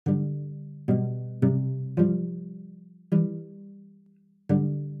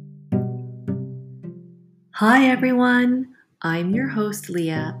Hi, everyone. I'm your host,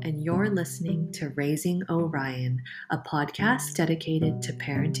 Leah, and you're listening to Raising Orion, a podcast dedicated to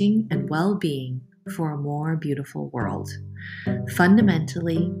parenting and well being for a more beautiful world.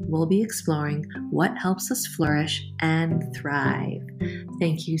 Fundamentally, we'll be exploring what helps us flourish and thrive.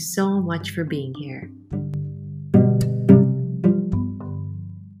 Thank you so much for being here.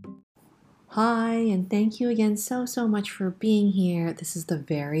 Hi, and thank you again so much for being here. This is the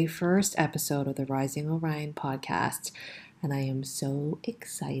very first episode of the Rising Orion podcast, and I am so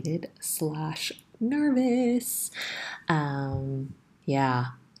excited slash nervous. Yeah,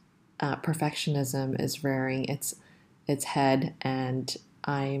 perfectionism is rearing its head, and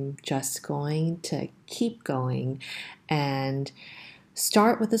I'm just going to keep going and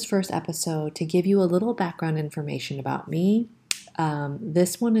start with this first episode to give you a little background information about me.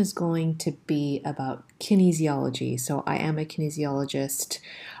 This one is going to be about kinesiology. So I am a kinesiologist,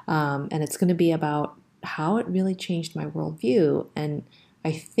 and it's going to be about how it really changed my worldview. And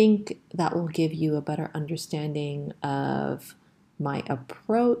I think that will give you a better understanding of my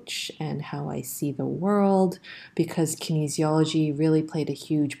approach and how I see the world, because kinesiology really played a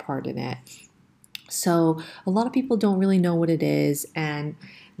huge part in it. So a lot of people don't really know what it is, and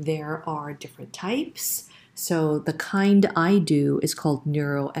there are different types. So the kind I do is called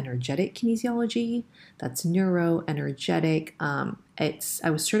neuroenergetic kinesiology. That's neuroenergetic. I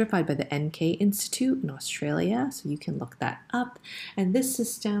was certified by the NK Institute in Australia, so you can look that up. And this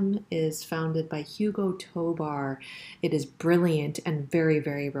system is founded by Hugo Tobar. It is brilliant and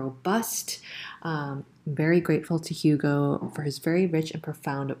very robust. I'm very grateful to Hugo for his very rich and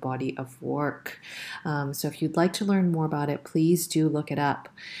profound body of work. So if you'd like to learn more about it, please do look it up.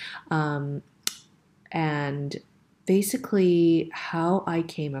 And basically, how I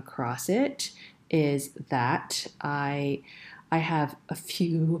came across it is that I have a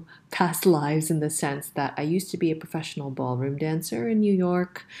few past lives, in the sense that I used to be a professional ballroom dancer in New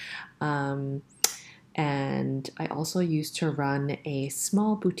York. And I also used to run a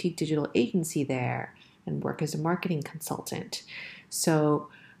small boutique digital agency there and work as a marketing consultant. So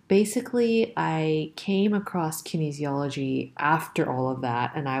basically, I came across kinesiology after all of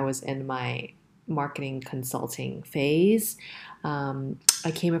that, and I was in my marketing consulting phase.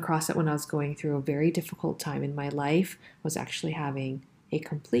 I came across it when I was going through a very difficult time in my life. I was actually having a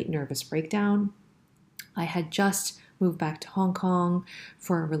complete nervous breakdown. I had just moved back to Hong Kong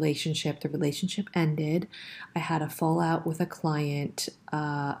for a relationship. The relationship ended. I had a fallout with a client,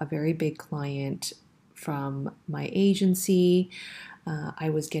 a very big client from my agency. I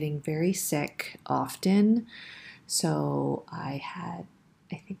was getting very sick often. So I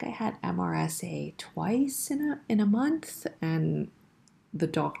think I had MRSA twice in a month, and the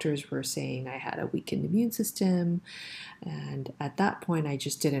doctors were saying I had a weakened immune system. And at that point, I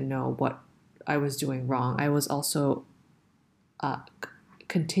just didn't know what I was doing wrong. I was also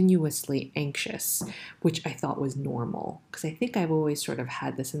continuously anxious, which I thought was normal, because I think I've always sort of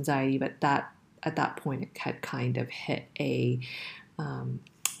had this anxiety, but at that point it had kind of hit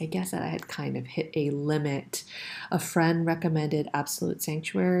I guess that I had kind of hit a limit. A friend recommended Absolute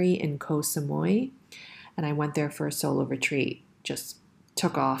Sanctuary in Koh Samui, and I went there for a solo retreat. Just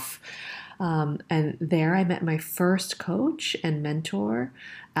took off. And there I met my first coach and mentor,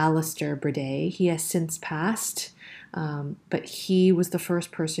 Alistair Brede. He has since passed, but he was the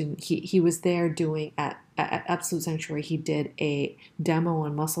first person. He was there doing at Absolute Sanctuary. He did a demo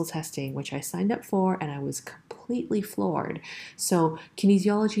on muscle testing, which I signed up for, and I was completely floored. So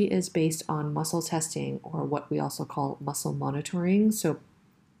kinesiology is based on muscle testing, or what we also call muscle monitoring. So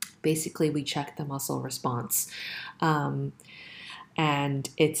basically, we check the muscle response. And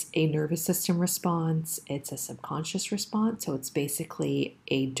it's a nervous system response, it's a subconscious response, so it's basically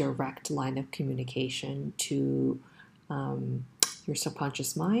a direct line of communication to your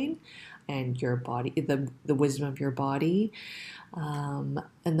subconscious mind and your body, the wisdom of your body. And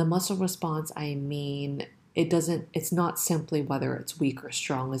the muscle response, I mean, it's not simply whether it's weak or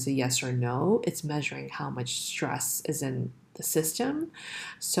strong as a yes or no, it's measuring how much stress is in the system.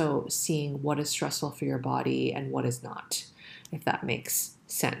 So seeing what is stressful for your body and what is not, if that makes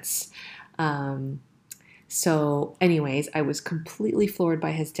sense. So anyways, I was completely floored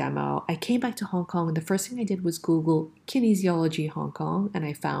by his demo. I came back to Hong Kong, and the first thing I did was Google Kinesiology Hong Kong, and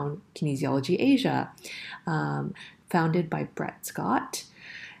I found Kinesiology Asia, founded by Brett Scott.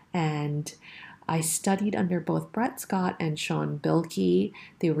 And I studied under both Brett Scott and Sean Bilkey.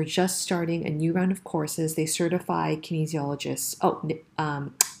 They were just starting a new round of courses. They certify kinesiologists.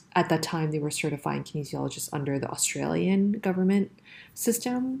 At that time, they were certifying kinesiologists under the Australian government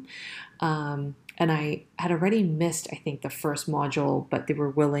system. And I had already missed, I think, the first module, but they were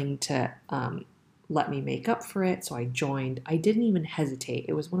willing to let me make up for it. So I joined. I didn't even hesitate.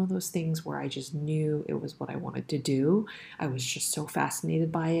 It was one of those things where I just knew it was what I wanted to do. I was just so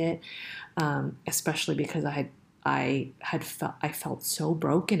fascinated by it, especially because I felt so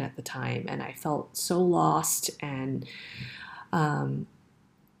broken at the time, and I felt so lost, and um,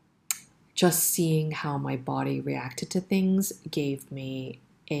 just seeing how my body reacted to things gave me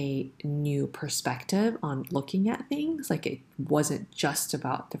a new perspective on looking at things. Like, it wasn't just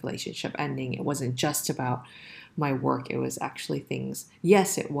about the relationship ending. It wasn't just about my work. It was actually things,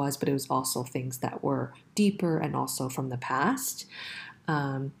 yes, it was, but it was also things that were deeper and also from the past.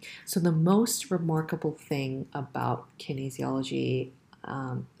 So the most remarkable thing about kinesiology,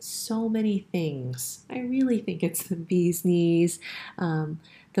 so many things. I really think it's the bee's knees.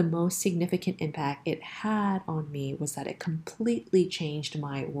 The most significant impact it had on me was that it completely changed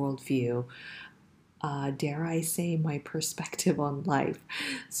my worldview. Dare I say, my perspective on life.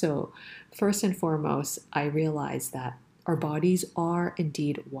 So, first and foremost, I realized that our bodies are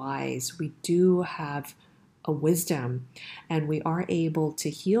indeed wise. We do have a wisdom, and we are able to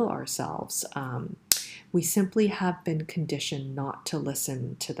heal ourselves. We simply have been conditioned not to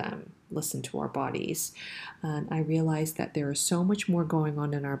listen to them, listen to our bodies. And I realized that there is so much more going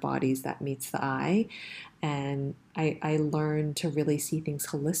on in our bodies that meets the eye. And I learned to really see things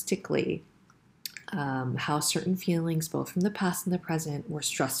holistically. How certain feelings, both from the past and the present, were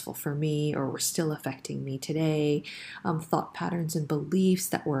stressful for me or were still affecting me today, thought patterns and beliefs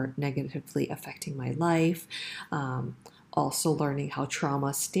that were negatively affecting my life, also learning how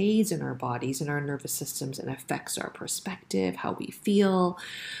trauma stays in our bodies and our nervous systems and affects our perspective, how we feel.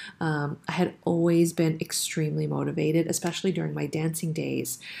 I had always been extremely motivated, especially during my dancing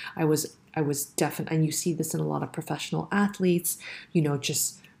days. I was definitely, and you see this in a lot of professional athletes,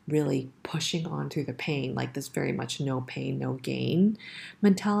 just really pushing on through the pain, like this very much no pain, no gain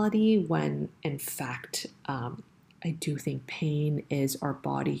mentality, when in fact, I do think pain is our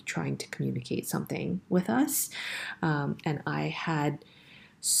body trying to communicate something with us. And I had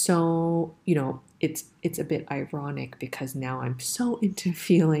it's a bit ironic because now I'm so into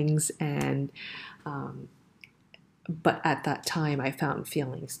feelings, and but at that time I found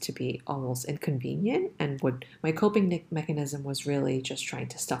feelings to be almost inconvenient, and my coping mechanism was really just trying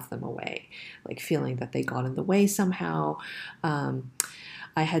to stuff them away, like feeling that they got in the way somehow.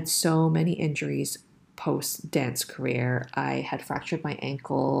 I had so many injuries post dance career. I had fractured my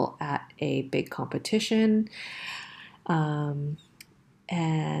ankle at a big competition.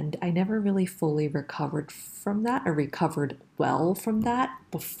 And I never really fully recovered from that, or recovered well from that,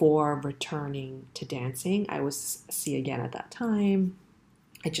 before returning to dancing. I was C again at that time.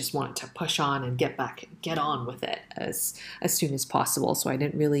 I just wanted to push on and get on with it as soon as possible. So I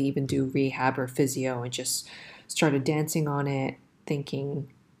didn't really even do rehab or physio, and just started dancing on it, thinking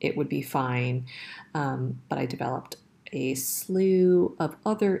it would be fine. But I developed a slew of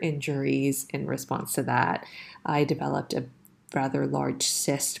other injuries in response to that. I developed a rather large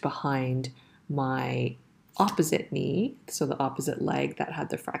cyst behind my opposite knee, so the opposite leg that had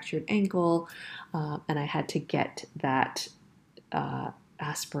the fractured ankle, and I had to get that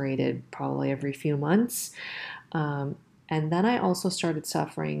aspirated probably every few months. And then I also started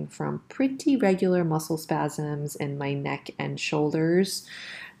suffering from pretty regular muscle spasms in my neck and shoulders,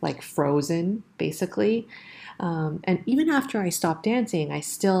 like frozen, basically. And even after I stopped dancing, I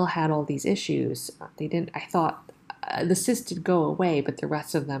still had all these issues. I thought the cyst did go away, but the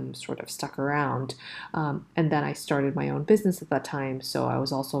rest of them sort of stuck around. And then I started my own business at that time, so I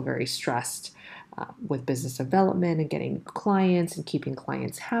was also very stressed with business development and getting clients and keeping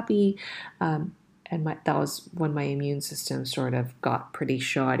clients happy. And that was when my immune system sort of got pretty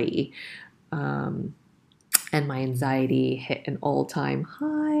shoddy. And my anxiety hit an all-time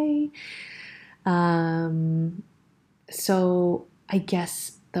high. So I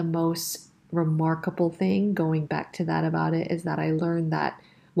guess the most remarkable thing, going back to that about it, is that I learned that,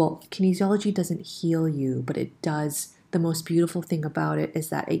 well, kinesiology doesn't heal you, but it does. The most beautiful thing about it is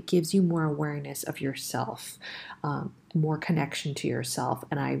that it gives you more awareness of yourself, more connection to yourself.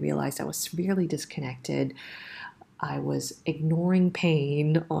 And I realized I was severely disconnected. I was ignoring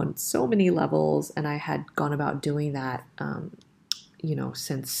pain on so many levels, and I had gone about doing that,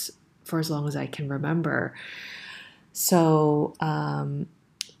 since for as long as I can remember. So,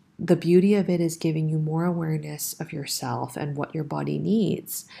 the beauty of it is giving you more awareness of yourself and what your body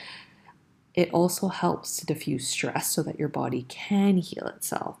needs. It also helps to diffuse stress so that your body can heal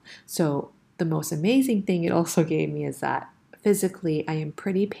itself. So the most amazing thing it also gave me is that physically I am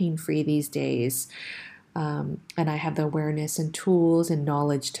pretty pain-free these days. And I have the awareness and tools and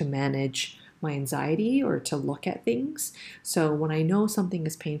knowledge to manage my anxiety or to look at things. So when I know something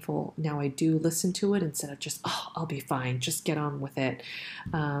is painful, now I do listen to it instead of just, oh, I'll be fine, just get on with it.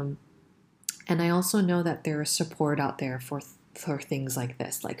 And I also know that there is support out there for things like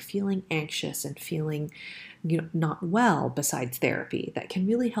this, like feeling anxious and feeling not well besides therapy, that can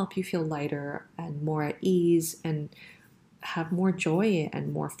really help you feel lighter and more at ease and have more joy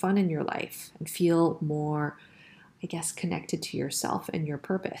and more fun in your life and feel more, I guess, connected to yourself and your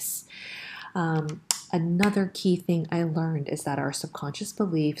purpose. Another key thing I learned is that our subconscious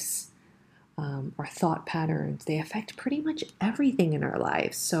beliefs, our thought patterns, they affect pretty much everything in our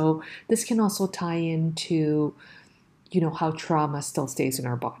lives. So this can also tie into, how trauma still stays in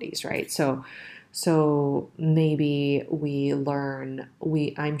our bodies, right? So maybe we learn,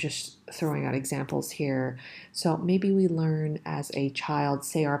 I'm just throwing out examples here. So maybe we learn as a child,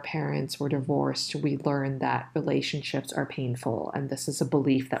 say our parents were divorced, we learn that relationships are painful, and this is a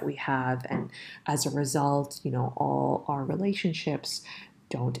belief that we have. And as a result, all our relationships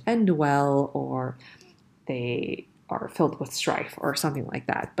don't end well, or they are filled with strife or something like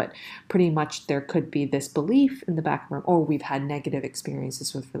that. But pretty much there could be this belief in the back of our, or we've had negative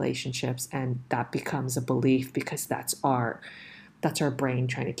experiences with relationships, and that becomes a belief because that's our brain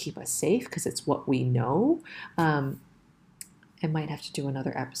trying to keep us safe because it's what we know. I might have to do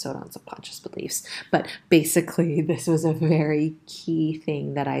another episode on subconscious beliefs, but basically this was a very key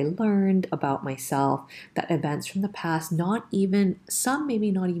thing that I learned about myself, that events from the past, maybe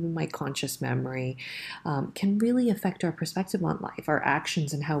not even my conscious memory, can really affect our perspective on life, our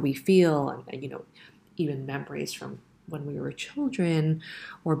actions and how we feel, and even memories from when we were children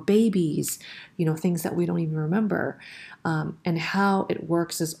or babies, things that we don't even remember. And how it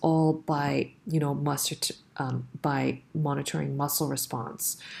works is all by, by monitoring muscle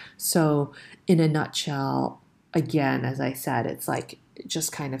response. So in a nutshell, again, as I said, it's like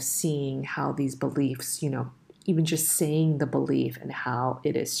just kind of seeing how these beliefs, even just saying the belief and how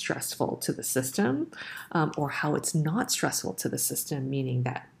it is stressful to the system, or how it's not stressful to the system, meaning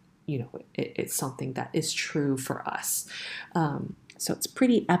that it's something that is true for us. So it's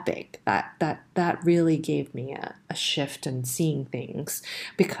pretty epic. That really gave me a shift in seeing things,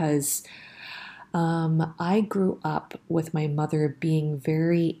 because I grew up with my mother being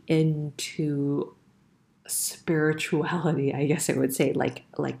very into spirituality, I guess I would say, like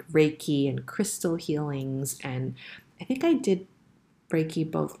Reiki and crystal healings. And I think I did Reiki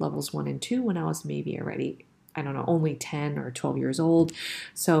both levels 1 and 2 when I was maybe already, I don't know, only 10 or 12 years old.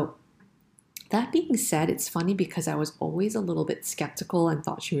 So that being said, it's funny because I was always a little bit skeptical and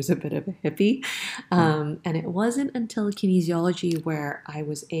thought she was a bit of a hippie. And it wasn't until kinesiology where I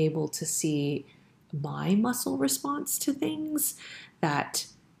was able to see my muscle response to things, that,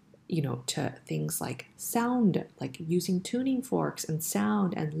 to things like sound, like using tuning forks and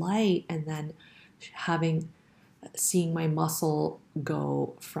sound and light, and then seeing my muscle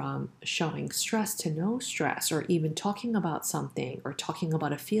go from showing stress to no stress, or even talking about something or talking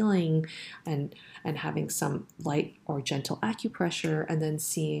about a feeling, and having some light or gentle acupressure, and then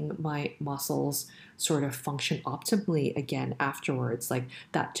seeing my muscles sort of function optimally again afterwards. Like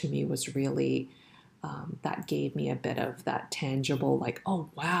that to me was really, that gave me a bit of that tangible, like, oh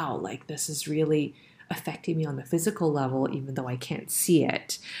wow, like this is really affecting me on the physical level, even though I can't see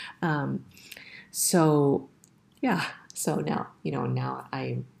it. So yeah, so now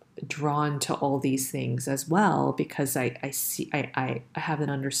I'm drawn to all these things as well, because I have an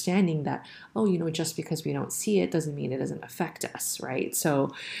understanding that, just because we don't see it doesn't mean it doesn't affect us, right?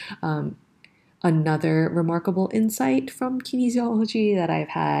 So another remarkable insight from kinesiology that I've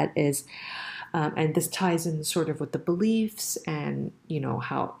had is, and this ties in sort of with the beliefs and,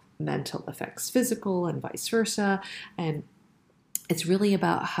 how mental affects physical and vice versa. And it's really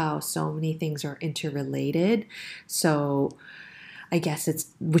about how so many things are interrelated. So I guess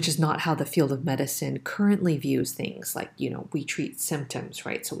which is not how the field of medicine currently views things. Like, we treat symptoms,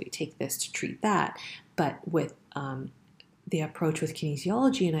 right? So we take this to treat that. But with the approach with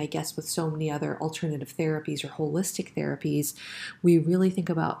kinesiology, and I guess with so many other alternative therapies or holistic therapies, we really think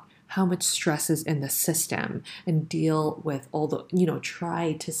about how much stress is in the system and deal with all the,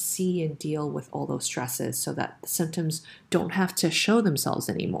 try to see and deal with all those stresses so that the symptoms don't have to show themselves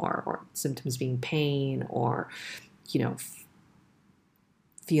anymore, or symptoms being pain, or,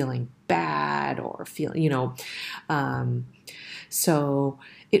 feeling bad, or so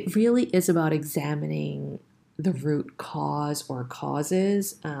it really is about examining the root cause or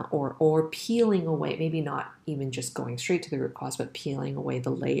causes, or peeling away, maybe not even just going straight to the root cause, but peeling away the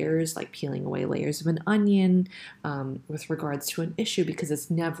layers, like peeling away layers of an onion, with regards to an issue, because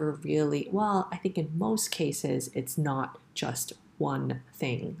it's never really, well, I think in most cases, it's not just one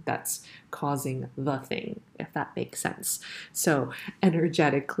thing that's causing the thing, if that makes sense. So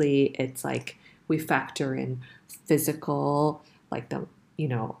energetically, it's like we factor in physical, like the,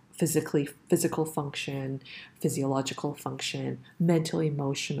 physical function, physiological function, mental,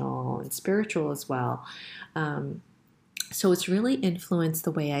 emotional, and spiritual as well. So it's really influenced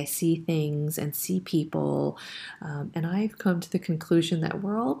the way I see things and see people. And I've come to the conclusion that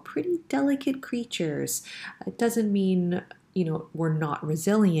we're all pretty delicate creatures. It doesn't mean, we're not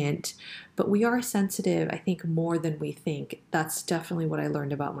resilient, but we are sensitive, I think, more than we think. That's definitely what I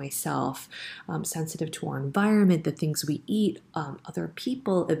learned about myself. Sensitive to our environment, the things we eat, other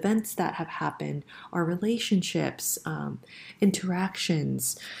people, events that have happened, our relationships,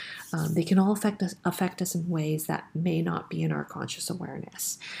 interactions. They can all affect us in ways that may not be in our conscious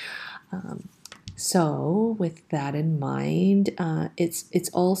awareness. So, with that in mind, it's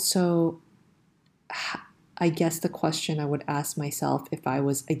also, I guess, the question I would ask myself if I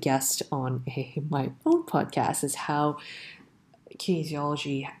was a guest on my own podcast is how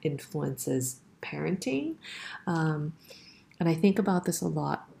kinesiology influences parenting. And I think about this a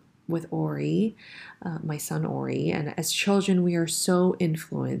lot with Ori, my son Ori, and as children we are so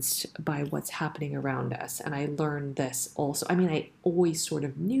influenced by what's happening around us. And I learned this also. I mean, I always sort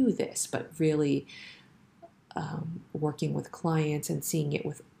of knew this, but really working with clients and seeing it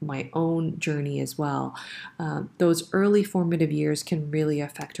with my own journey as well. Those early formative years can really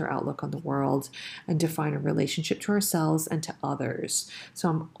affect our outlook on the world and define our relationship to ourselves and to others. So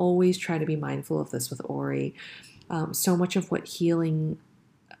I'm always trying to be mindful of this with Ori. So much of what healing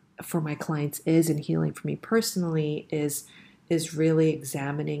for my clients is, and healing for me personally is really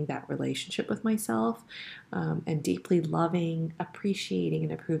examining that relationship with myself, and deeply loving, appreciating,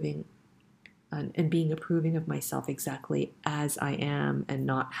 and approving, and being approving of myself exactly as I am, and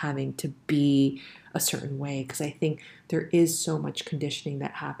not having to be a certain way. Because I think there is so much conditioning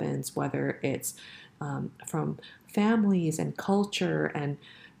that happens, whether it's from families and culture and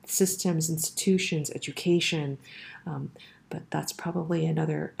systems, institutions, education. But that's probably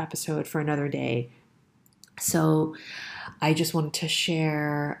another episode for another day. So I just wanted to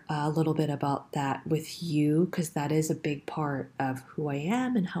share a little bit about that with you, because that is a big part of who I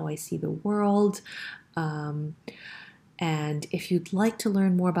am and how I see the world. And if you'd like to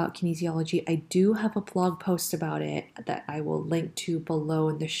learn more about kinesiology, I do have a blog post about it that I will link to below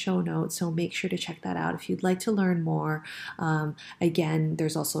in the show notes. So make sure to check that out if you'd like to learn more. Again,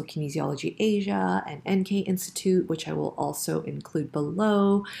 there's also Kinesiology Asia and NK Institute, which I will also include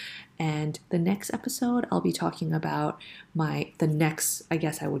below. And the next episode, I'll be talking about the next, I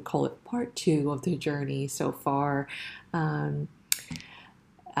guess I would call it part 2 of the journey so far.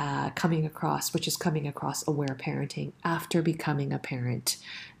 Coming across aware parenting after becoming a parent,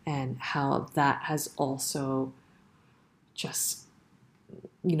 and how that has also just,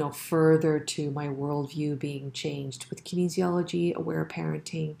 further to my worldview being changed with kinesiology. Aware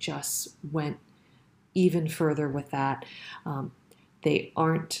parenting just went even further with that. They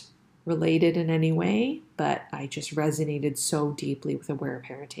aren't related in any way, but I just resonated so deeply with aware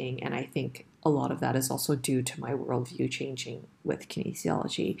parenting, and I think a lot of that is also due to my worldview changing with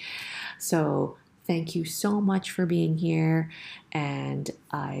kinesiology. So thank you so much for being here, and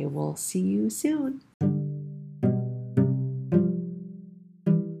I will see you soon.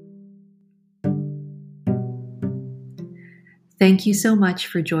 Thank you so much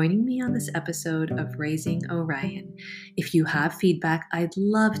for joining me on this episode of Raising Orion. If you have feedback, I'd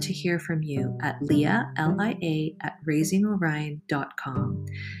love to hear from you at Leah, Lia, at raisingorion.com.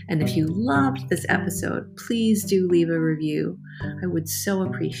 And if you loved this episode, please do leave a review. I would so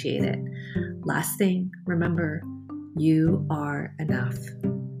appreciate it. Last thing, remember, you are enough.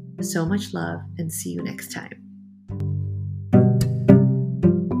 So much love, and see you next time.